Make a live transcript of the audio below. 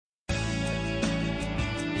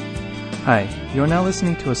Hi, you are now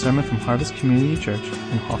listening to a sermon from Harvest Community Church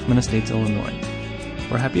in Hoffman Estates, Illinois.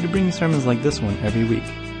 We're happy to bring you sermons like this one every week.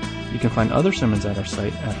 You can find other sermons at our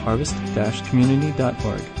site at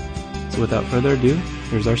harvest-community.org. So without further ado,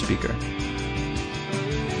 here's our speaker.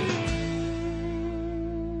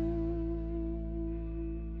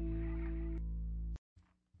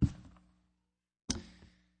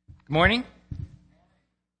 Good morning.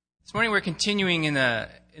 This morning we're continuing in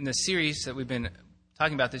the series that we've been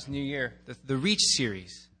talking about this new year, the Reach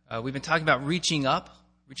series. We've been talking about reaching up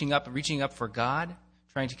for God,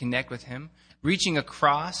 trying to connect with Him, reaching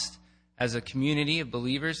across as a community of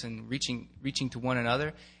believers and reaching to one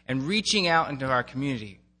another, and reaching out into our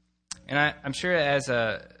community. And I'm sure as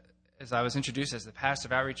I was introduced as the pastor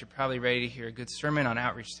of outreach, you're probably ready to hear a good sermon on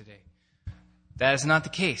outreach today. That is not the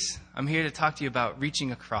case. I'm here to talk to you about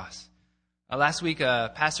reaching across. Last week,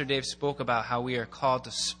 Pastor Dave spoke about how we are called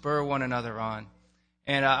to spur one another on.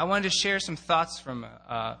 And I wanted to share some thoughts from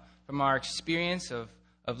our experience of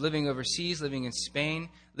living overseas, living in Spain,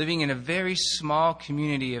 living in a very small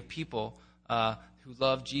community of people who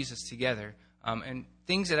love Jesus together, and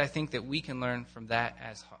things that I think that we can learn from that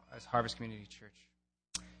as Harvest Community Church.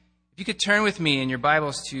 If you could turn with me in your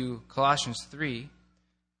Bibles to Colossians 3.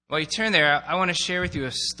 While you turn there, I want to share with you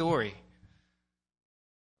a story.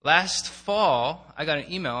 Last fall, I got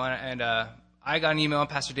an email, and I got an email,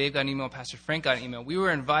 Pastor Dave got an email, Pastor Frank got an email. We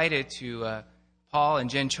were invited to Paul and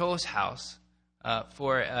Jen Cho's house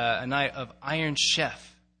for a night of Iron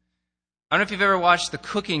Chef. I don't know if you've ever watched the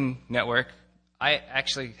Cooking Network. I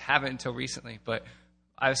actually haven't until recently, but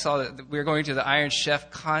I saw that we were going to the Iron Chef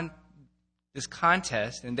this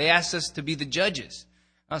contest, and they asked us to be the judges.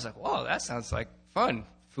 I was like, whoa, that sounds like fun.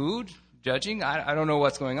 Food, judging, I don't know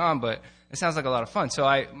what's going on, but it sounds like a lot of fun. So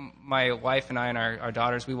my wife and I and our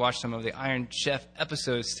daughters, we watched some of the Iron Chef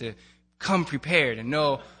episodes to come prepared and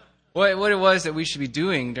know what it was that we should be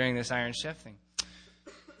doing during this Iron Chef thing.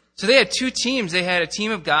 So they had two teams. They had a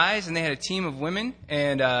team of guys and they had a team of women.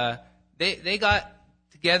 And they got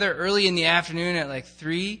together early in the afternoon at like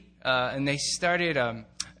 3. And they started,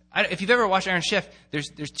 if you've ever watched Iron Chef,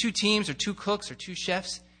 there's two teams or two cooks or two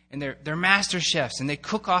chefs. And they're master chefs, and they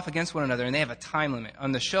cook off against one another, and they have a time limit.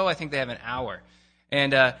 On the show, I think they have an hour.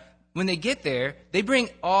 And when they get there, they bring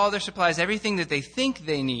all their supplies, everything that they think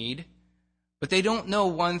they need, but they don't know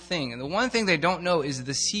one thing. And the one thing they don't know is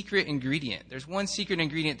the secret ingredient. There's one secret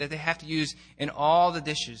ingredient that they have to use in all the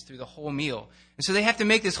dishes through the whole meal. And so they have to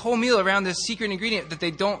make this whole meal around this secret ingredient that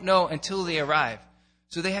they don't know until they arrive.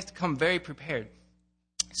 So they have to come very prepared.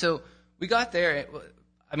 So we got there.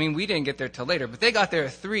 We didn't get there till later, but they got there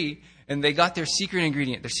at 3, and they got their secret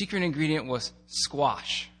ingredient. Their secret ingredient was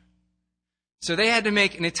squash. So they had to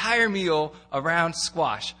make an entire meal around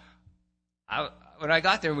squash. When I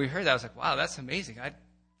got there and we heard that, I was like, wow, that's amazing. I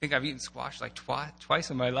think I've eaten squash like twice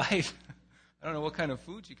in my life. I don't know what kind of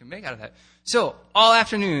foods you can make out of that. So all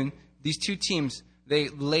afternoon, these two teams, they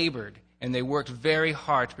labored, and they worked very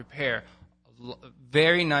hard to prepare a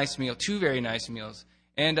very nice meal, 2 very nice meals.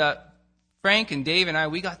 And Frank and Dave and I,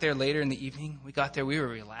 we got there later in the evening. We got there, we were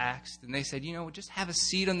relaxed. And they said, just have a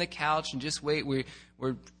seat on the couch and just wait.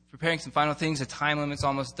 We're preparing some final things. The time limit's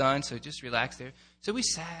almost done, so just relax there. So we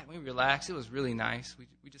sat, we relaxed. It was really nice.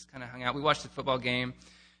 We just kind of hung out. We watched the football game.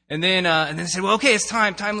 And then they said, well, okay, it's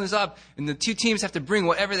time. Time is up. And the two teams have to bring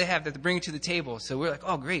whatever they have to bring it to the table. So we're like,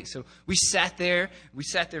 oh, great. So we sat there. We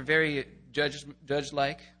sat there very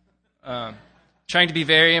judge-like, trying to be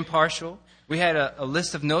very impartial. We had a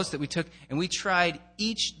list of notes that we took, and we tried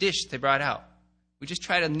each dish they brought out. We just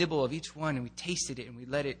tried a nibble of each one, and we tasted it, and we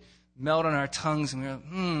let it melt on our tongues, and we were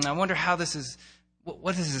like, I wonder how this is,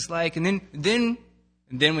 what is this like? And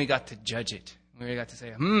then we got to judge it. We got to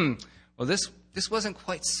say, well, this wasn't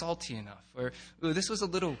quite salty enough, or this is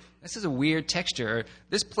a weird texture, or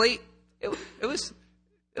this plate, it was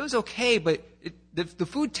okay, but the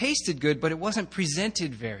food tasted good, but it wasn't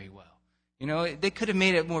presented very well. They could have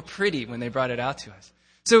made it more pretty when they brought it out to us.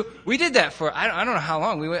 So we did that for, I don't know how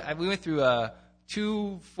long. We went through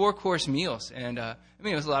 2 4-course meals, and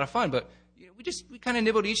it was a lot of fun. But we kind of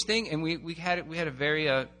nibbled each thing, and we had a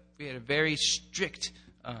very strict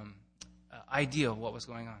idea of what was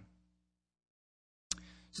going on.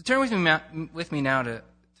 So turn with me now to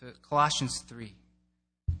Colossians 3,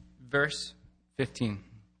 verse 15.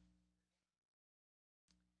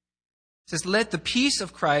 It says, let the peace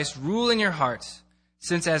of Christ rule in your hearts,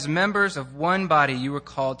 since as members of one body you were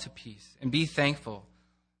called to peace, and be thankful.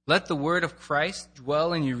 Let the word of Christ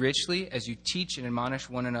dwell in you richly as you teach and admonish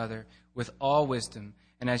one another with all wisdom,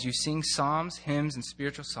 and as you sing psalms, hymns, and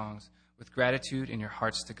spiritual songs with gratitude in your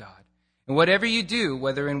hearts to God. And whatever you do,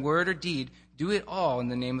 whether in word or deed, Do it all in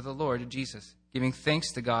the name of the Lord Jesus, giving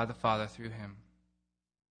thanks to God the Father through him.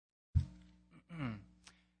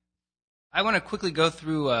 I want to quickly look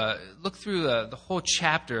through the whole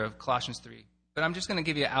chapter of Colossians 3, but I'm just going to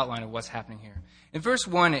give you an outline of what's happening here. In verse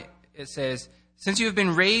 1, it says, "Since you have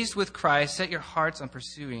been raised with Christ, set your hearts on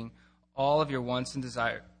pursuing all of your wants and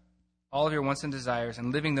desires,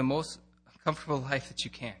 and living the most comfortable life that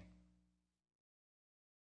you can."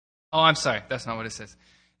 Oh, I'm sorry. That's not what it says.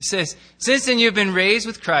 It says, "Since then you have been raised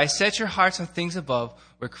with Christ, set your hearts on things above,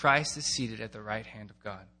 where Christ is seated at the right hand of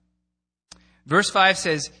God." Verse 5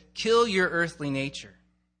 says, "Kill your earthly nature.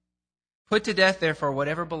 Put to death, therefore,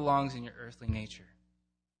 whatever belongs in your earthly nature."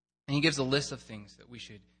 And he gives a list of things that we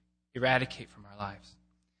should eradicate from our lives.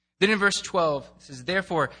 Then in verse 12, it says,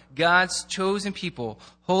 "Therefore, God's chosen people,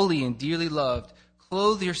 holy and dearly loved,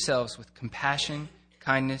 clothe yourselves with compassion,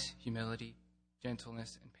 kindness, humility,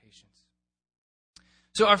 gentleness, and patience."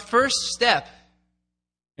 So our first step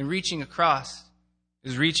in reaching across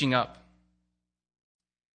is reaching up.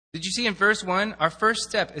 Did you see in verse 1, our first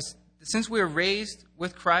step is, since we are raised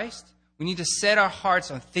with Christ, we need to set our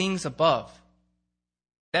hearts on things above.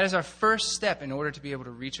 That is our first step in order to be able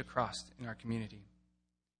to reach across in our community.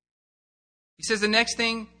 He says the next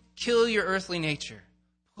thing, kill your earthly nature.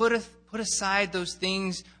 Put aside those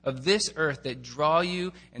things of this earth that draw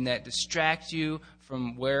you and that distract you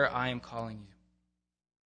from where I am calling you.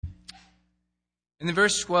 And in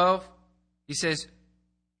verse 12, he says,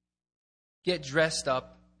 get dressed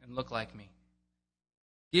up and look like me.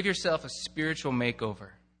 Give yourself a spiritual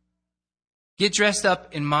makeover. Get dressed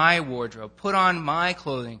up in my wardrobe. Put on my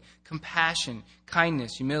clothing, compassion,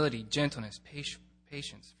 kindness, humility, gentleness,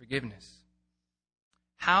 patience, forgiveness.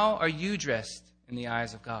 How are you dressed in the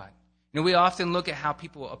eyes of God? You know, we often look at how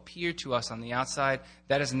people appear to us on the outside.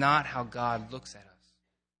 That is not how God looks at us.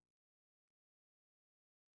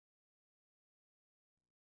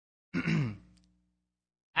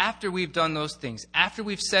 After we've done those things, after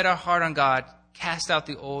we've set our heart on God, cast out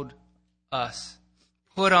the old us,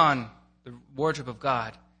 put on the wardrobe of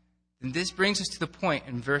God, then this brings us to the point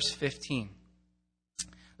in verse 15.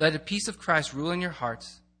 Let the peace of Christ rule in your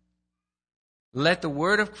hearts. Let the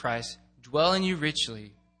word of Christ dwell in you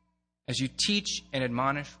richly as you teach and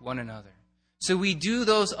admonish one another. So we do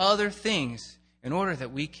those other things in order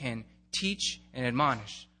that we can teach and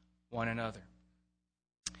admonish one another.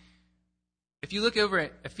 If you look over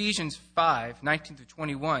at Ephesians 5, 19 through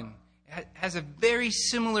 21, it has a very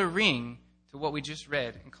similar ring to what we just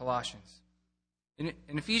read in Colossians. In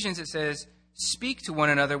Ephesians it says, "Speak to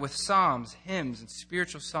one another with psalms, hymns, and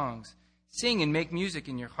spiritual songs. Sing and make music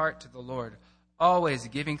in your heart to the Lord, always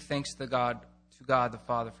giving thanks to God the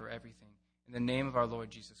Father for everything, in the name of our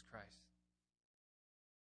Lord Jesus Christ."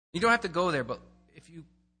 You don't have to go there, but if you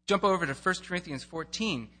jump over to 1 Corinthians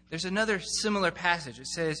 14, there's another similar passage. It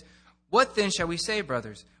says, "What then shall we say,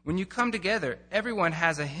 brothers? When you come together, everyone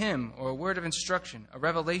has a hymn or a word of instruction, a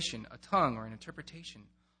revelation, a tongue, or an interpretation.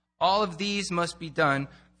 All of these must be done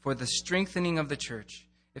for the strengthening of the church.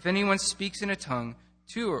 If anyone speaks in a tongue,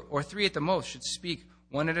 2 or 3 at the most should speak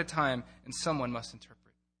one at a time, and someone must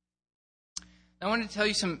interpret." Now, I wanted to tell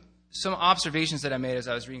you some observations that I made as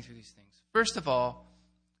I was reading through these things. First of all,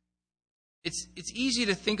 it's easy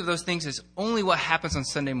to think of those things as only what happens on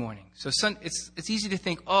Sunday morning. So it's easy to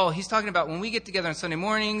think, oh, he's talking about when we get together on Sunday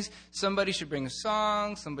mornings, somebody should bring a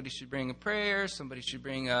song, somebody should bring a prayer, somebody should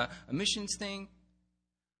bring a missions thing.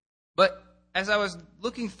 But as I was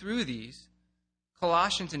looking through these,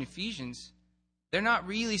 Colossians and Ephesians, they're not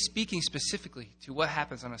really speaking specifically to what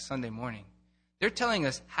happens on a Sunday morning. They're telling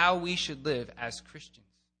us how we should live as Christians.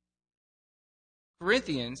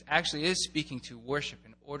 Corinthians actually is speaking to worship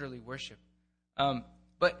and orderly worship.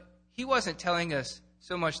 But he wasn't telling us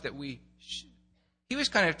so much that he was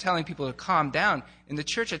kind of telling people to calm down. In the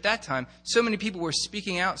church at that time, so many people were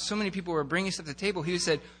speaking out, so many people were bringing stuff to the table. He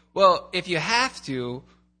said, well, if you have to,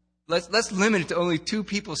 let's limit it to only 2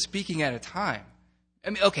 people speaking at a time. I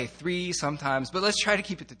mean, okay, 3 sometimes, but let's try to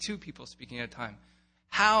keep it to 2 people speaking at a time.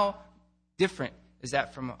 How different is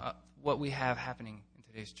that from what we have happening in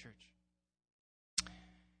today's church?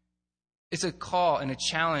 It's a call and a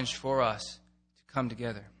challenge for us to come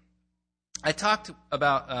together. I talked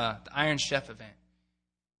about the Iron Chef event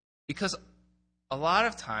because a lot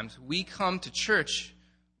of times we come to church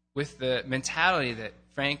with the mentality that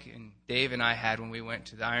Frank and Dave and I had when we went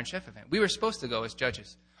to the Iron Chef event. We were supposed to go as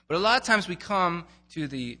judges. But a lot of times we come to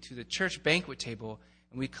the church banquet table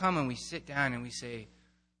and we come and we sit down and we say,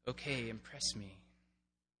 okay, impress me.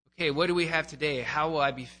 Okay, what do we have today? How will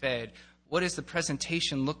I be fed? What does the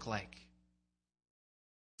presentation look like?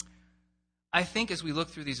 I think as we look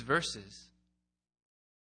through these verses,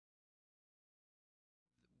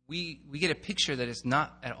 we get a picture that is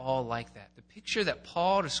not at all like that. The picture that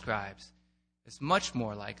Paul describes is much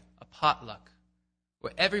more like a potluck,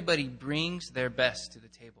 where everybody brings their best to the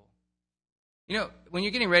table. You know, when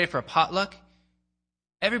you're getting ready for a potluck,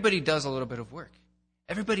 everybody does a little bit of work.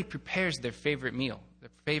 Everybody prepares their favorite meal, their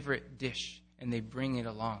favorite dish, and they bring it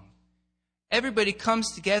along. Everybody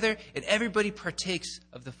comes together, and everybody partakes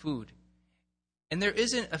of the food. And there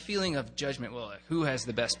isn't a feeling of judgment, well, like, who has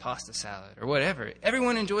the best pasta salad or whatever.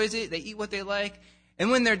 Everyone enjoys it. They eat what they like.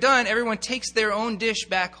 And when they're done, everyone takes their own dish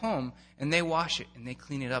back home, and they wash it, and they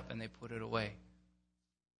clean it up, and they put it away.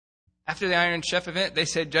 After the Iron Chef event, they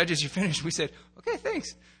said, "Judges, you finished." We said, "Okay,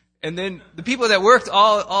 thanks." And then the people that worked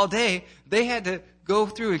all day, they had to go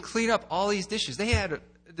through and clean up all these dishes. They had a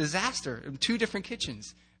disaster in 2 different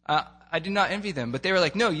kitchens. I did not envy them, but they were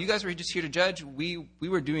like, "No, you guys were just here to judge. We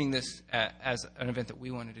were doing this as an event that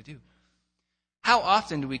we wanted to do." How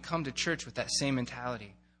often do we come to church with that same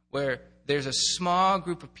mentality, where there's a small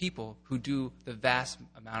group of people who do the vast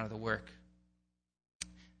amount of the work?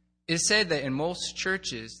 It is said that in most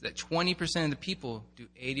churches that 20% of the people do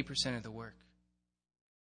 80% of the work.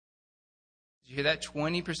 Did you hear that?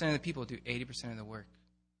 20% of the people do 80% of the work.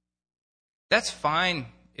 That's fine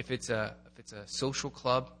if it's a social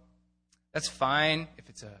club. That's fine if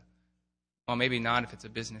it's maybe not if it's a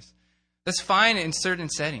business. That's fine in certain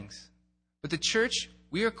settings. But the church,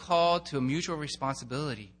 we are called to a mutual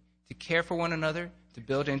responsibility to care for one another, to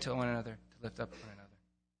build into one another, to lift up one another.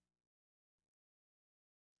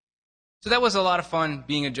 So that was a lot of fun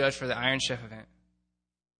being a judge for the Iron Chef event.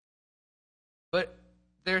 But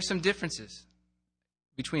there are some differences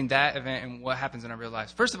between that event and what happens in our real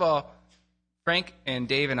lives. First of all, Frank and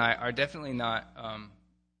Dave and I are definitely not,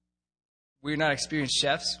 we're not experienced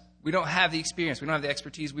chefs. We don't have the experience. We don't have the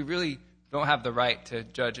expertise. We really don't have the right to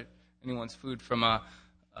judge anyone's food from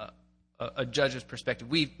a judge's perspective.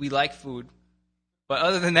 We like food, but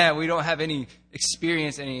other than that, we don't have any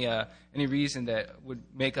experience, any reason that would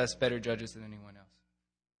make us better judges than anyone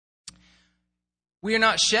else. We are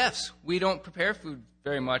not chefs. We don't prepare food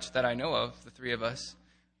very much that I know of, the 3 of us.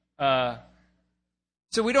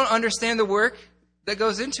 So we don't understand the work that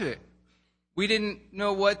goes into it. We didn't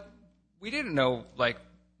know, like,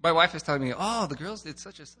 my wife was telling me, "Oh, the girls did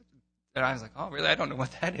such and such." And I was like, "Oh, really? I don't know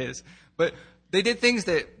what that is." But they did things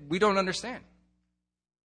that we don't understand.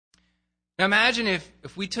 Now imagine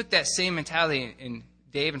if we took that same mentality, and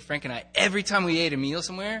Dave and Frank and I, every time we ate a meal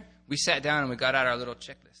somewhere, we sat down and we got out our little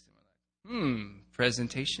checklist. And we're like,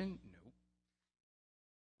 presentation? Nope.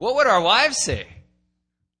 What would our wives say?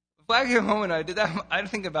 If I came home and I did that, I'd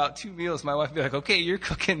think about 2 meals. My wife would be like, "Okay, you're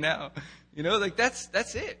cooking now." You know, like that's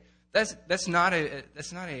it. That's not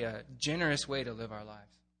a generous way to live our lives.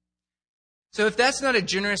 So if that's not a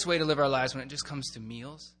generous way to live our lives when it just comes to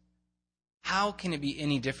meals, how can it be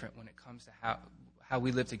any different when it comes to how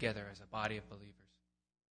we live together as a body of believers?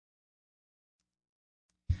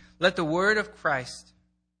 Let the word of Christ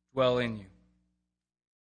dwell in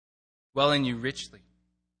you richly.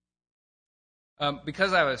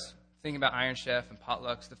 Because I was thinking about Iron Chef and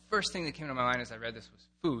potlucks, the first thing that came to my mind as I read this was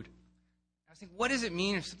food. I was thinking, what does it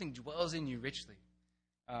mean if something dwells in you richly?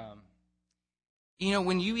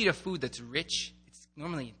 When you eat a food that's rich, it's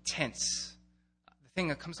normally intense. The thing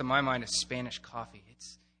that comes to my mind is Spanish coffee.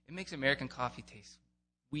 It makes American coffee taste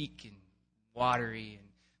weak and watery, and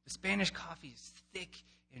the Spanish coffee is thick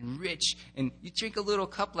and rich, and you drink a little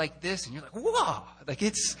cup like this, and you're like, "Whoa!" Like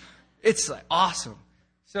it's like awesome.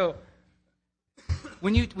 So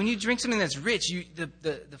when you drink something that's rich,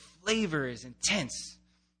 the flavor is intense.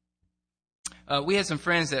 We had some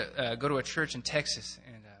friends that go to a church in Texas,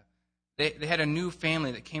 and they had a new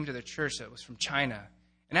family that came to their church that was from China.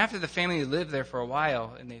 And after the family lived there for a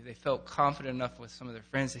while, and they felt confident enough with some of their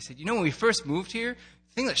friends, they said, "When we first moved here,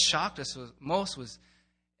 the thing that shocked us most was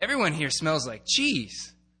everyone here smells like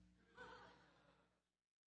cheese."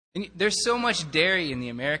 And there's so much dairy in the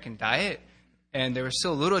American diet, and there was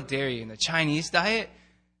so little dairy in the Chinese diet,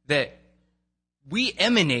 that we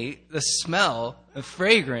emanate the smell, the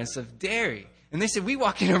fragrance of dairy. And they said, we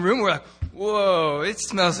walk in a room, we're like, "Whoa, it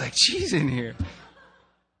smells like cheese in here."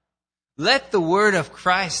 Let the word of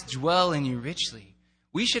Christ dwell in you richly.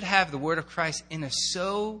 We should have the word of Christ in us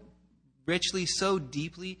so richly, so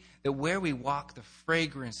deeply, that where we walk, the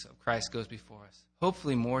fragrance of Christ goes before us.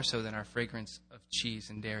 Hopefully more so than our fragrance of cheese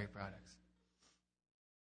and dairy products.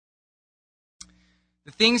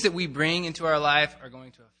 The things that we bring into our life are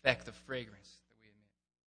going to affect the fragrance that we emit.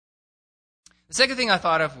 The second thing I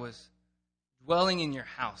thought of was dwelling in your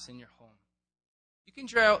house, in your home. You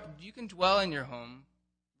can dwell in your home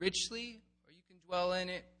richly, or you can dwell in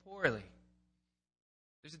it poorly.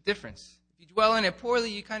 There's a difference. If you dwell in it poorly,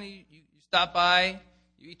 you stop by,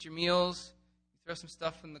 you eat your meals, you throw some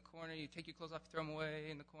stuff in the corner, you take your clothes off, you throw them away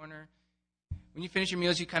in the corner. When you finish your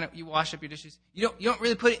meals, you wash up your dishes. You don't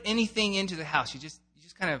really put anything into the house. You just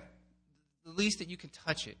kind of, the least that you can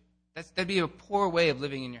touch it. That'd be a poor way of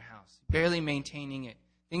living in your house. Barely maintaining it.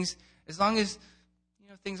 Things, as long as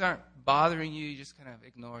things aren't bothering you, you just kind of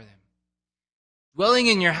ignore them. Dwelling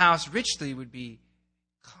in your house richly would be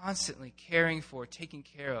constantly caring for, taking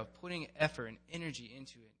care of, putting effort and energy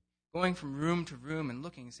into it, going from room to room and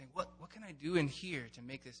looking and saying, what can I do in here to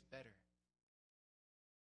make this better?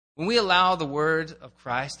 When we allow the word of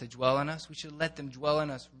Christ to dwell in us, we should let them dwell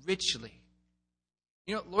in us richly.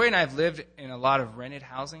 Lori and I have lived in a lot of rented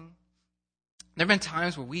housing. There have been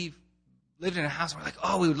times where we've lived in a house and we're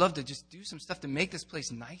like, we would love to just do some stuff to make this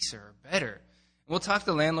place nicer or better. And we'll talk to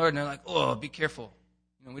the landlord and they're like, be careful.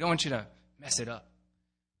 We don't want you to mess it up.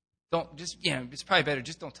 It's probably better,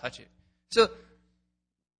 just don't touch it. So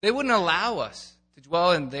they wouldn't allow us to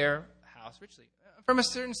dwell in their house richly. From a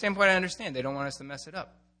certain standpoint, I understand. They don't want us to mess it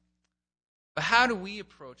up. But how do we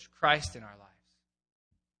approach Christ in our lives?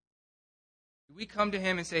 Do we come to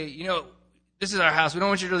him and say, this is our house. We don't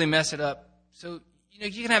want you to really mess it up. So,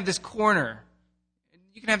 you can have this corner.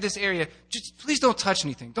 You can have this area. Just please don't touch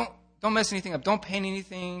anything. Don't mess anything up. Don't paint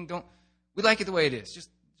anything. We like it the way it is. Just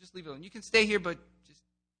leave it alone. You can stay here, but just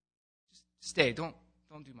stay. Don't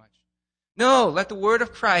do much. No, let the word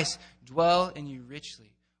of Christ dwell in you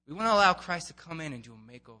richly. We want to allow Christ to come in and do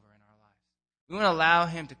a makeover in our lives. We want to allow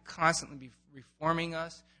him to constantly be reforming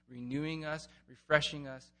us, renewing us, refreshing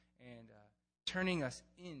us, and turning us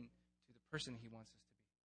into the person he wants us to be.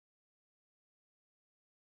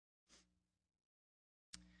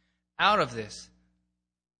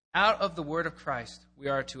 Out of the word of Christ, we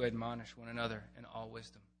are to admonish one another in all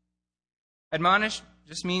wisdom. Admonish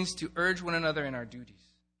just means to urge one another in our duties,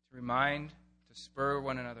 to remind, to spur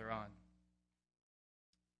one another on.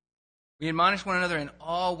 We admonish one another in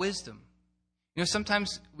all wisdom.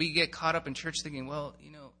 Sometimes we get caught up in church thinking,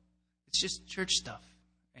 it's just church stuff.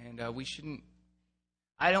 And we shouldn't,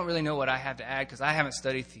 I don't really know what I have to add because I haven't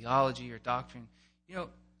studied theology or doctrine.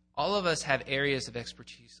 All of us have areas of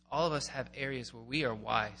expertise. All of us have areas where we are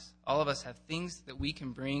wise. All of us have things that we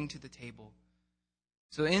can bring to the table.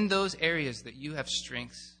 So in those areas that you have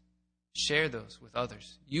strengths, share those with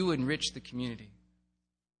others. You enrich the community.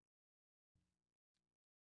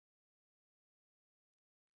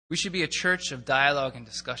 We should be a church of dialogue and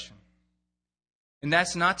discussion. And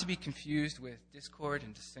that's not to be confused with discord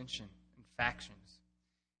and dissension and factions.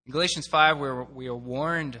 In Galatians 5, where we are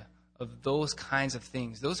warned of those kinds of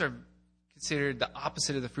things, those are considered the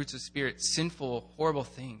opposite of the fruits of the Spirit, sinful, horrible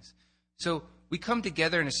things. So we come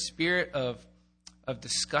together in a spirit of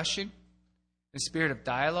discussion, in a spirit of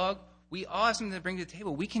dialogue. We all have something to bring to the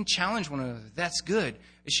table. We can challenge one another. That's good.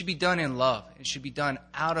 It should be done in love. It should be done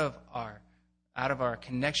out of our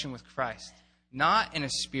connection with Christ, not in a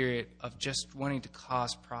spirit of just wanting to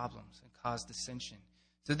cause problems and cause dissension.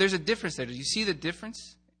 So there's a difference there. Do you see the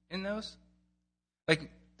difference in those?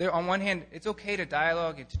 There, on one hand, it's okay to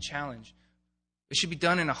dialogue and to challenge. It should be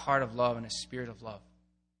done in a heart of love and a spirit of love.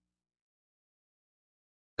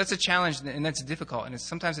 That's a challenge, and that's difficult, and it's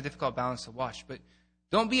sometimes a difficult balance to watch. But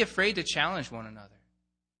don't be afraid to challenge one another,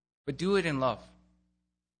 but do it in love.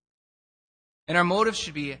 And our motive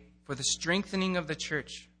should be for the strengthening of the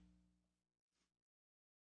church.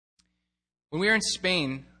 When we were in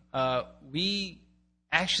Spain, we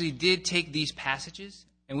actually did take these passages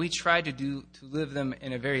and we tried to live them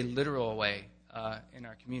in a very literal way in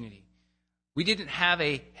our community. We didn't have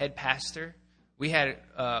a head pastor. We had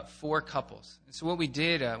 4 couples. And so what we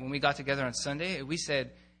did when we got together on Sunday, we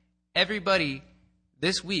said, everybody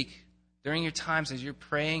this week, during your times as you're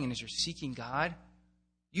praying and as you're seeking God,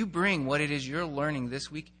 you bring what it is you're learning this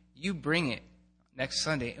week. You bring it next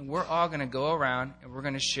Sunday, and we're all going to go around and we're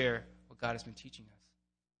going to share what God has been teaching us.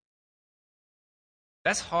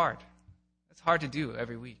 That's hard. That's hard to do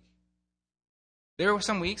every week. There were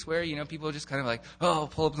some weeks where, people just kind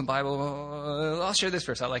of pull up the Bible. I'll share this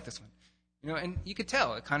first. I like this one. And you could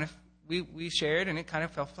tell it kind of, we shared and it kind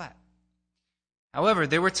of fell flat. However,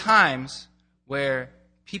 there were times where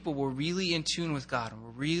people were really in tune with God and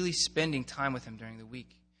were really spending time with him during the week.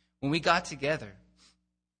 When we got together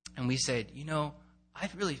and we said,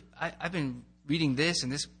 I've been reading this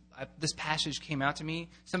and this passage came out to me.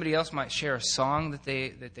 Somebody else might share a song that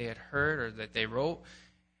they had heard or that they wrote.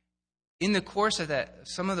 In the course of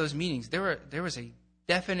some of those meetings, there was a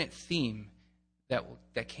definite theme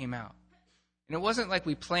that came out. And it wasn't like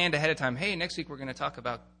we planned ahead of time, hey, next week we're going to talk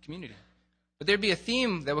about community. But there'd be a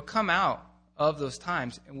theme that would come out of those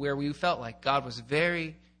times and where we felt like God was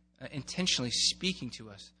very intentionally speaking to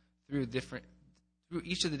us through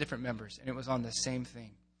each of the different members, and it was on the same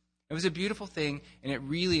thing. It was a beautiful thing, and it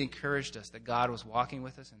really encouraged us that God was walking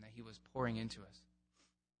with us and that he was pouring into us.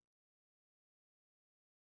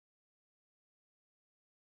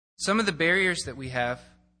 Some of the barriers that we have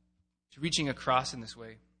to reaching across in this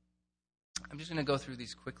way, I'm just going to go through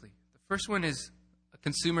these quickly. The first one is a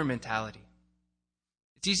consumer mentality.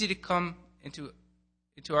 It's easy to come into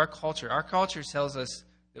our culture. Our culture tells us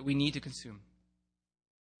that we need to consume.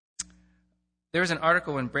 There was an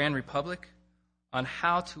article in Brand Republic on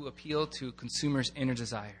how to appeal to consumers' inner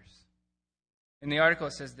desires. In the article,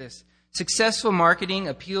 it says this: successful marketing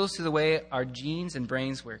appeals to the way our genes and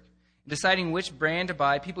brains work. In deciding which brand to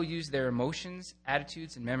buy, people use their emotions,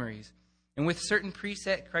 attitudes, and memories, and with certain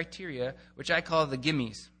preset criteria, which I call the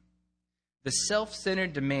gimmies, the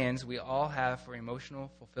self-centered demands we all have for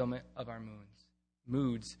emotional fulfillment of our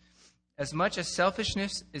moods. As much as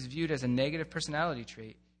selfishness is viewed as a negative personality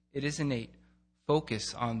trait, it is innate.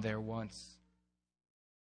 Focus on their wants.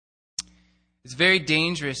 It's very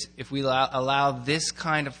dangerous if we allow this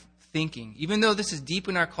kind of thinking, even though this is deep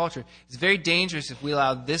in our culture, it's very dangerous if we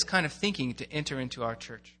allow this kind of thinking to enter into our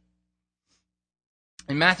church.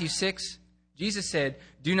 In Matthew 6, Jesus said,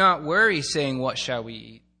 "Do not worry, saying, 'What shall we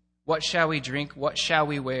eat? What shall we drink? What shall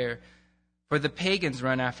we wear?' For the pagans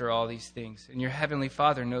run after all these things, and your heavenly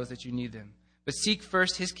Father knows that you need them. But seek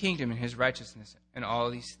first his kingdom and his righteousness, and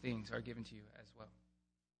all these things are given to you as well."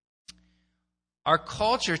 Our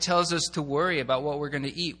culture tells us to worry about what we're going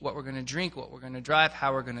to eat, what we're going to drink, what we're going to drive,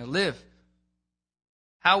 how we're going to live,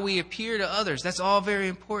 how we appear to others. That's all very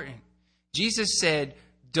important. Jesus said,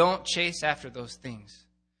 don't chase after those things.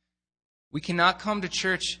 We cannot come to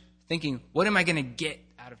church thinking, what am I going to get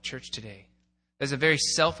out of church today? That's a very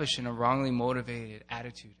selfish and a wrongly motivated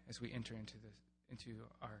attitude as we enter into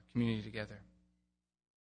our community together.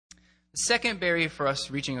 The second barrier for us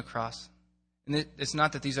reaching across, and it's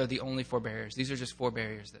not that these are the only 4 barriers. These are just 4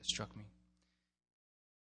 barriers that struck me.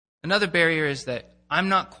 Another barrier is that I'm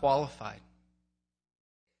not qualified.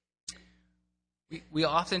 We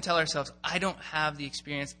often tell ourselves, I don't have the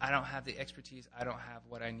experience, I don't have the expertise, I don't have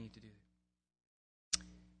what I need to do.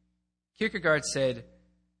 Kierkegaard said,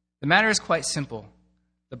 the matter is quite simple.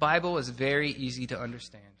 The Bible is very easy to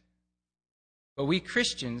understand. But we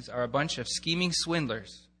Christians are a bunch of scheming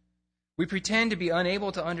swindlers. We pretend to be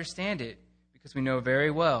unable to understand it because we know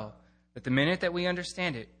very well that the minute that we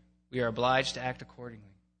understand it, we are obliged to act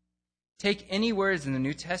accordingly. Take any words in the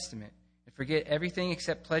New Testament and forget everything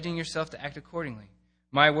except pledging yourself to act accordingly.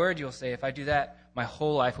 My word, you'll say, if I do that, my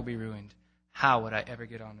whole life will be ruined. How would I ever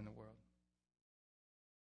get on in the world?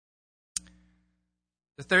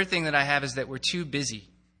 The third thing that I have is that we're too busy.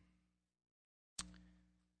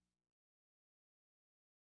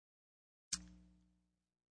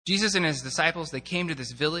 Jesus and his disciples, they came to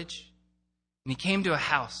this village, and he came to a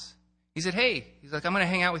house. He said, I'm going to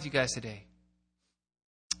hang out with you guys today.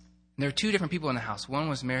 And there were 2 different people in the house. One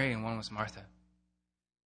was Mary and one was Martha.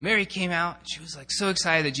 Mary came out. She was so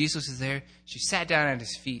excited that Jesus was there. She sat down at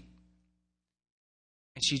his feet,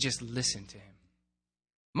 and she just listened to him.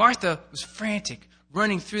 Martha was frantic,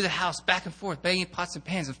 running through the house, back and forth, banging pots and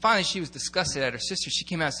pans. And finally, she was disgusted at her sister. She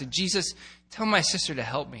came out and said, Jesus, tell my sister to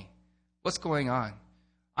help me. What's going on?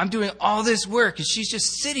 I'm doing all this work, and she's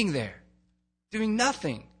just sitting there, doing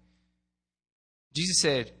nothing. Jesus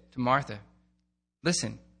said to Martha,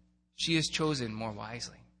 listen, she has chosen more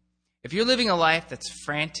wisely. If you're living a life that's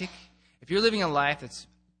frantic, if you're living a life that's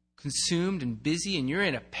consumed and busy, and you're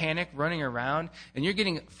in a panic running around, and you're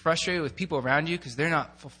getting frustrated with people around you because they're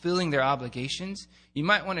not fulfilling their obligations, you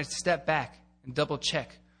might want to step back and double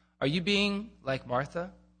check. Are you being like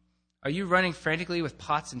Martha? Are you running frantically with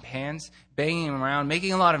pots and pans, banging them around,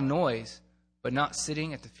 making a lot of noise, but not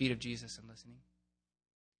sitting at the feet of Jesus and listening?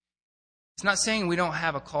 It's not saying we don't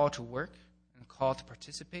have a call to work and a call to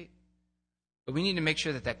participate, but we need to make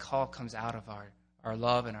sure that call comes out of our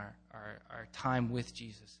love and our time with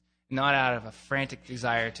Jesus, not out of a frantic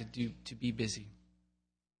desire to be busy.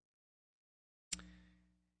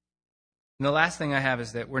 And the last thing I have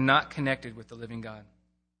is that we're not connected with the living God.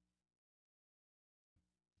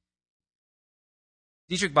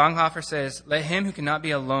 Dietrich Bonhoeffer says, let him who cannot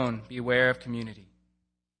be alone be aware of community.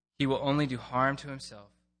 He will only do harm to himself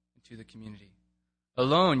and to the community.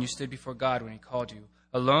 Alone you stood before God when he called you.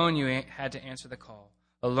 Alone you had to answer the call.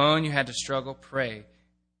 Alone you had to struggle, pray,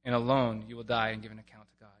 and alone you will die and give an account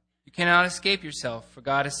to God. You cannot escape yourself, for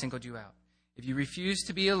God has singled you out. If you refuse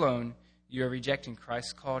to be alone, you are rejecting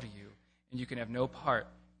Christ's call to you, and you can have no part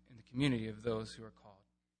in the community of those who are called.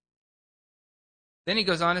 Then he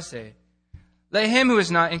goes on to say, let him who is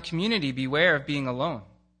not in community beware of being alone.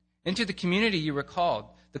 Into the community you were called.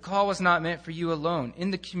 The call was not meant for you alone.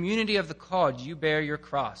 In the community of the called, you bear your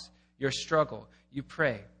cross, your struggle, you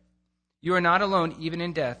pray. You are not alone even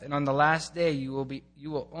in death, and on the last day you will be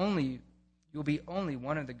only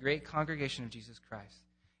one of the great congregation of Jesus Christ.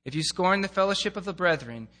 If you scorn the fellowship of the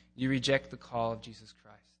brethren, you reject the call of Jesus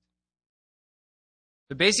Christ.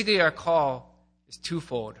 But basically our call is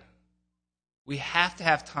twofold. We have to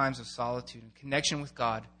have times of solitude and connection with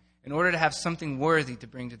God in order to have something worthy to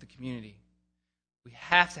bring to the community. We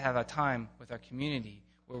have to have a time with our community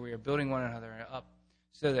where we are building one another up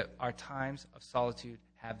so that our times of solitude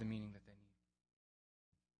have the meaning that they need.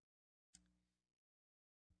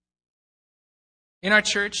 In our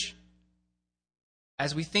church,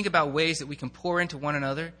 as we think about ways that we can pour into one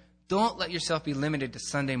another, don't let yourself be limited to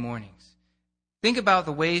Sunday mornings. Think about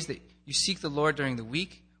the ways that you seek the Lord during the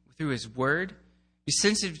week through His Word. Be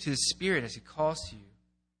sensitive to the Spirit as He calls to you.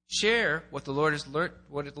 Share what the Lord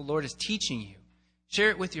is teaching you. Share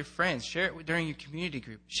it with your friends. Share it during your community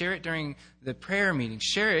group. Share it during the prayer meeting.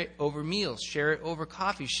 Share it over meals. Share it over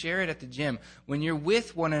coffee. Share it at the gym. When you're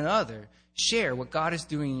with one another, share what God is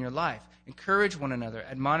doing in your life. Encourage one another.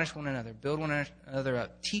 Admonish one another. Build one another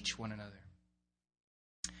up. Teach one another.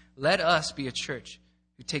 Let us be a church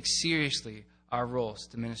who takes seriously our roles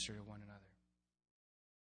to minister to one another.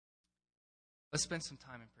 Let's spend some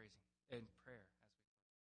time in prayer.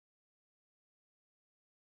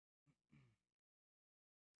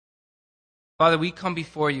 Father, we come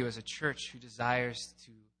before you as a church who desires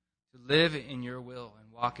to live in your will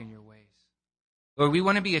and walk in your ways. Lord, we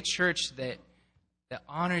want to be a church that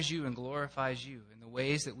honors you and glorifies you in the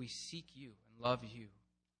ways that we seek you and love you.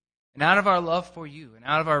 And out of our love for you and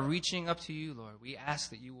out of our reaching up to you, Lord, we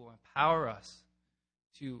ask that you will empower us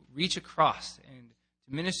to reach across and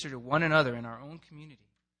to minister to one another in our own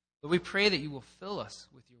community. Lord, we pray that you will fill us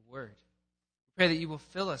with your word. We pray that you will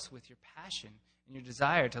fill us with your passion and your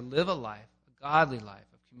desire to live a life, a godly life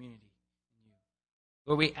of community in you.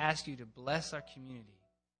 Lord, we ask you to bless our community.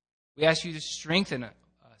 We ask you to strengthen us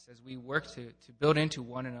as we work to build into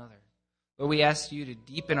one another. Lord, we ask you to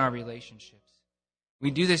deepen our relationships. We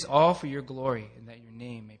do this all for your glory and that your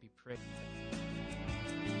name may be praised.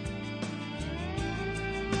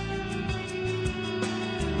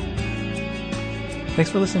 Thanks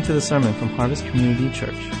for listening to the sermon from Harvest Community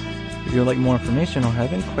Church. If you would like more information or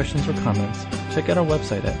have any questions or comments, check out our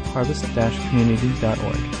website at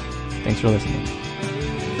harvest-community.org. Thanks for listening.